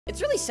It's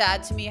really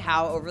sad to me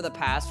how over the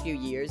past few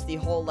years, the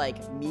whole,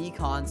 like, Mii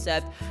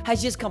concept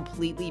has just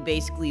completely,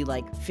 basically,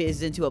 like,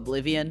 fizzed into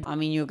oblivion. I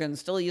mean, you can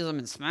still use them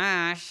in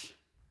Smash.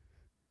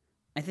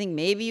 I think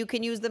maybe you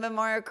can use them in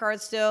Mario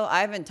Kart still.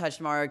 I haven't touched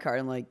Mario Kart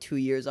in like 2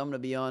 years, I'm gonna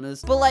be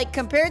honest. But like,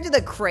 compared to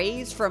the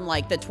craze from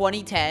like the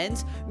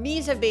 2010s,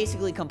 Mii's have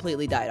basically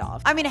completely died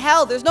off. I mean,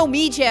 hell, there's no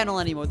Mii channel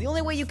anymore. The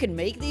only way you can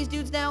make these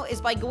dudes now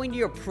is by going to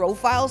your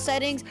profile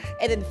settings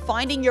and then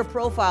finding your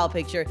profile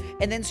picture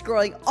and then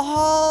scrolling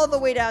all the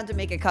way down to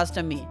make a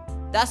custom Mii.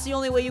 That's the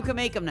only way you can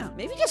make them now.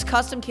 Maybe just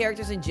custom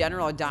characters in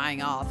general are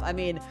dying off. I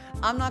mean,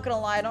 I'm not gonna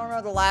lie, I don't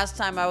remember the last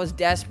time I was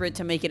desperate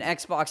to make an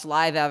Xbox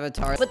Live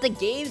avatar. But the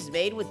games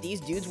made with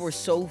these dudes were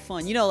so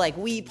fun. You know, like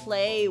Wii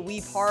Play,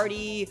 Wii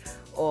Party,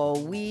 or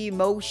Wii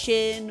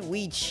Motion,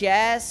 Wii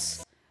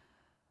Chess.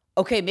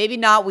 Okay, maybe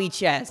not Wii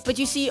Chess. But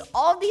you see,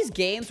 all of these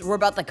games were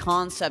about the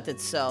concept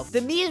itself. The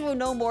Miis were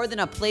no more than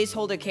a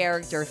placeholder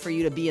character for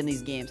you to be in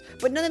these games.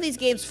 But none of these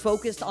games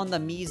focused on the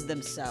Miis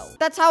themselves.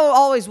 That's how it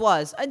always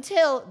was.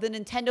 Until the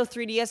Nintendo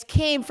 3DS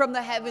came from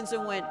the heavens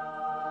and went,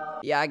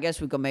 yeah, I guess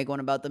we could make one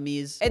about the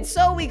Miis. And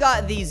so we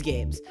got these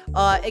games.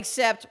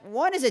 Except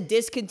one is a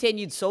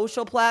discontinued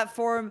social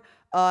platform.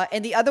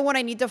 And the other one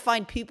I need to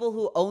find people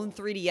who own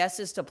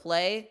 3DSs to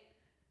play.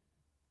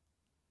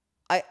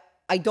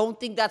 I don't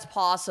think that's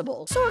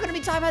possible. So we're gonna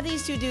be talking about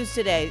these two dudes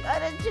today.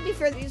 To be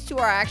fair, these two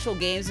are actual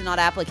games and not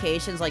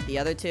applications like the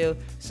other two.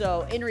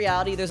 So in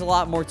reality, there's a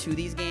lot more to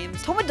these games.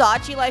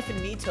 Tomodachi Life and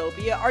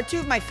Miitopia are two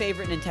of my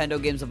favorite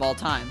Nintendo games of all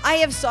time. I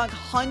have sunk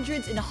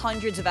hundreds and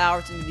hundreds of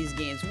hours into these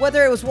games,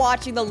 whether it was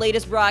watching the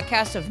latest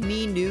broadcast of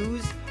Mii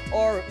News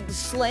or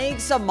slaying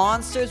some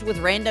monsters with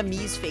random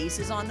Mii's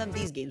faces on them.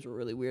 These games were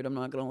really weird, I'm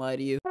not gonna lie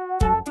to you.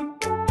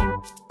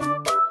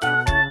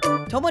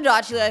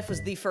 Tomodachi Life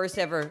was the first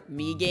ever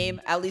Mii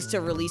game, at least to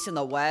release in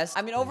the West.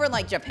 I mean, over in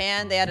like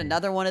Japan, they had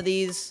another one of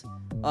these.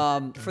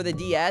 For the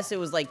DS, it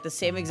was like the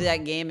same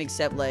exact game,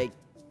 except like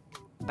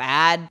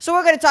bad. So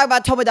we're gonna talk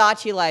about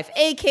Tomodachi Life,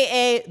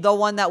 aka the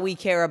one that we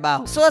care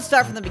about. So let's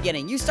start from the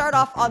beginning. You start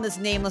off on this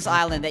nameless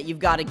island that you've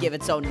got to give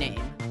its own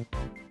name.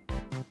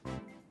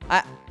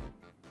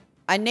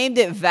 I named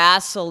it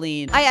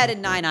Vaseline. I added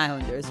 9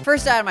 islanders.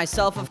 First I added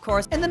myself, of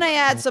course, and then I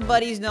add some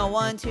buddies, you know,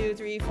 1, 2,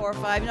 3, 4,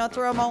 5, you know,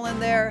 throw them all in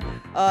there.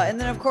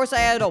 And then, of course, I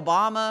added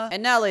Obama.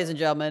 And now, ladies and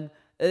gentlemen,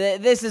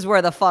 this is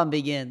where the fun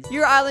begins.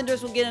 Your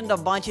islanders will get into a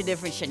bunch of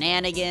different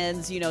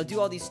shenanigans, you know,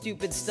 do all these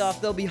stupid stuff.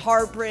 There'll be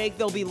heartbreak,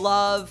 there'll be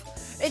love.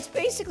 It's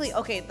basically,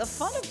 okay, the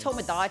fun of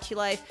Tomodachi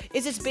Life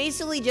is it's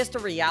basically just a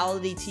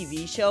reality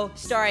TV show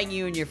starring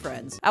you and your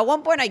friends. At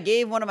one point, I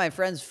gave one of my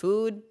friends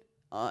food.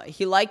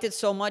 He liked it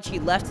so much, he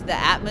left the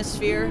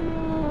atmosphere.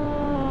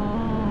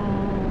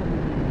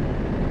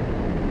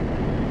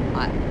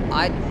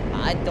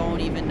 I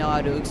don't even know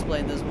how to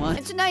explain this one.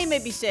 And so now you may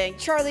be saying,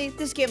 Charlie,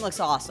 this game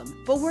looks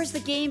awesome, but where's the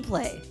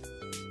gameplay?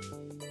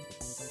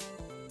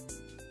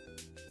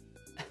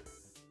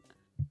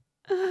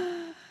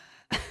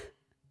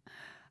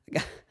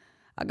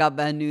 I got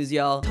bad news,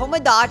 y'all.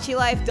 Tomodachi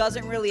Life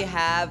doesn't really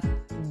have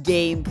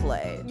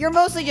gameplay. You're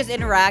mostly just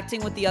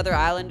interacting with the other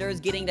islanders,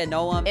 getting to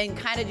know them, and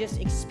kind of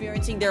just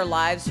experiencing their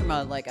lives from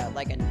a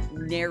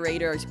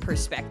narrator's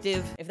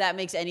perspective. If that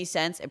makes any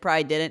sense, it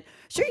probably didn't.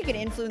 Sure, you can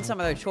influence some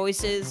of their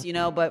choices, you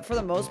know, but for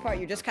the most part,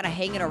 you're just kind of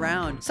hanging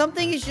around.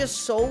 Something is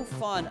just so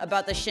fun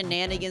about the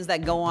shenanigans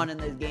that go on in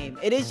this game.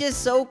 It is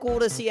just so cool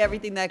to see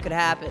everything that could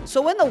happen.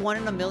 So when the 1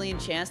 in a million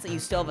chance that you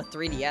still have a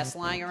 3DS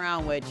lying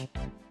around, which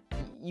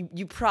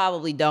you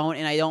probably don't,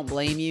 and I don't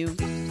blame you.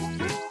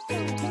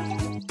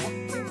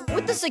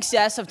 With the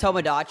success of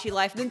Tomodachi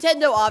Life,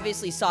 Nintendo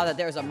obviously saw that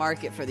there's a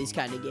market for these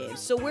kind of games.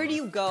 So where do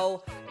you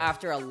go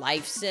after a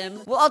life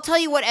sim? Well, I'll tell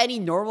you what any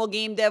normal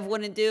game dev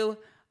wouldn't do.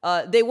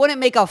 They wouldn't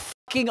make a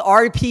fucking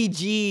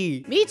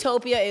RPG.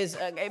 Miitopia is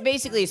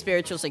basically a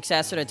spiritual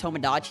successor to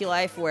Tomodachi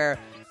Life, where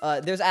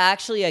there's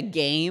actually a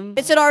game.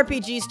 It's an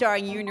RPG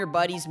starring you and your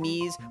buddies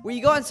Miis, where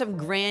you go on some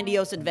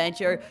grandiose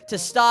adventure to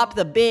stop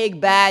the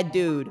big bad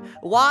dude.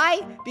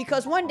 Why?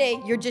 Because one day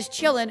you're just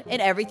chilling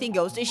and everything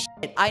goes to shit.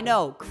 I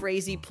know,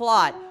 crazy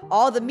plot.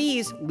 All the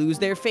Miis lose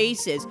their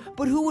faces.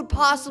 But who would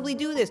possibly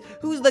do this?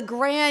 Who's the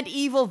grand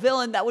evil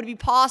villain that would be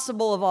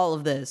possible of all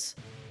of this?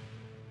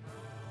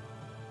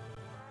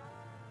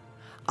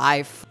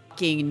 I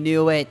fucking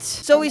knew it.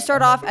 So we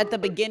start off at the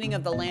beginning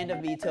of the land of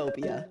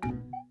Miitopia.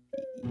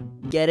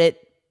 Get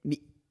it?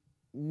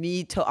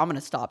 I'm gonna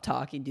stop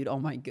talking, dude. Oh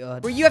my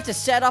god. Where you have to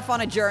set off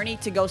on a journey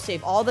to go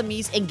save all the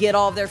Miis and get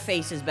all of their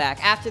faces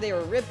back after they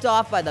were ripped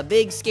off by the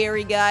big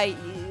scary guy,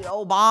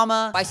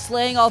 Obama, by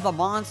slaying all the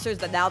monsters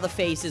that now the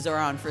faces are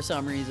on for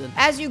some reason.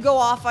 As you go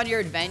off on your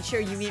adventure,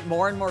 you meet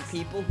more and more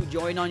people who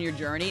join on your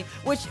journey,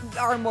 which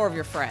are more of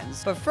your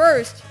friends. But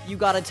first, you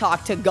gotta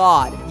talk to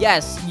God.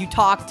 Yes, you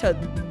talk to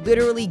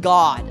literally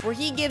God, where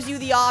he gives you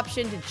the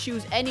option to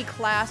choose any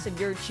class of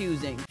your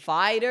choosing.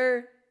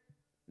 Fighter,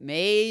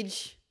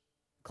 mage,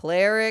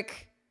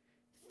 cleric,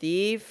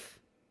 thief,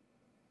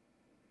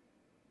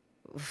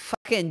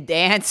 fucking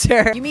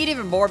dancer. You meet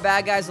even more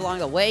bad guys along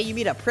the way. You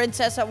meet a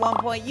princess at one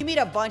point. You meet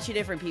a bunch of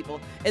different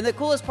people. And the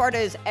coolest part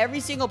is every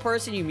single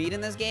person you meet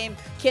in this game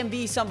can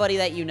be somebody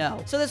that you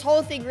know. So this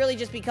whole thing really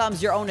just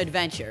becomes your own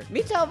adventure.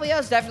 Miitopia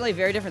is definitely a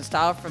very different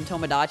style from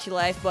Tomodachi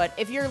Life, but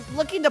if you're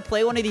looking to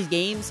play one of these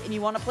games and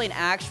you want to play an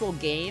actual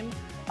game,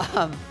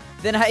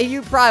 then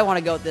you probably want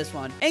to go with this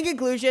one. In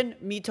conclusion,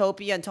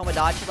 Miitopia and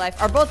Tomodachi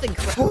Life are both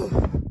incredible.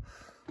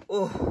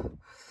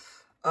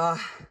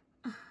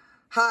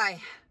 Hi.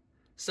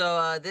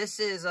 So, this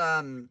is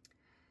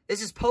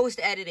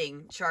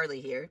post-editing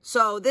Charlie here.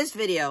 So, this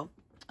video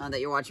that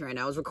you're watching right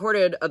now was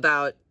recorded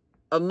about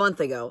a month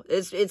ago.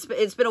 It's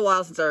been a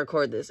while since I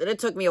recorded this, and it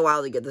took me a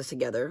while to get this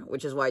together,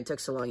 which is why it took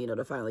so long,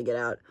 to finally get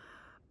out.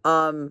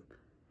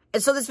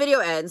 And so this video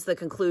ends, the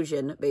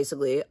conclusion,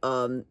 basically,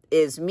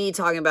 is me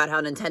talking about how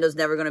Nintendo's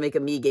never going to make a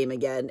Mii game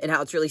again, and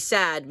how it's really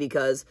sad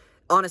because,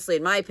 honestly,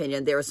 in my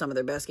opinion, they were some of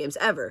their best games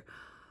ever.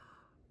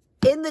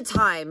 In the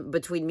time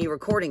between me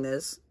recording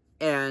this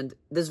and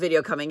this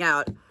video coming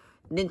out,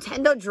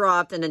 Nintendo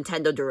dropped a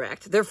Nintendo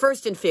Direct. Their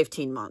first in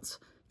 15 months.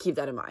 Keep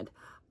that in mind.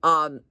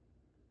 I'm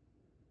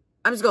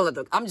just gonna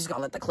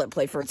let the clip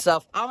play for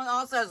itself. I'm gonna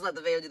also just let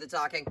the video do the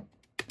talking.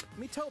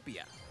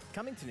 Miitopia,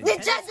 coming to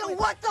Nintendo,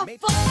 what the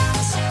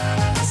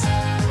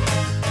fuck?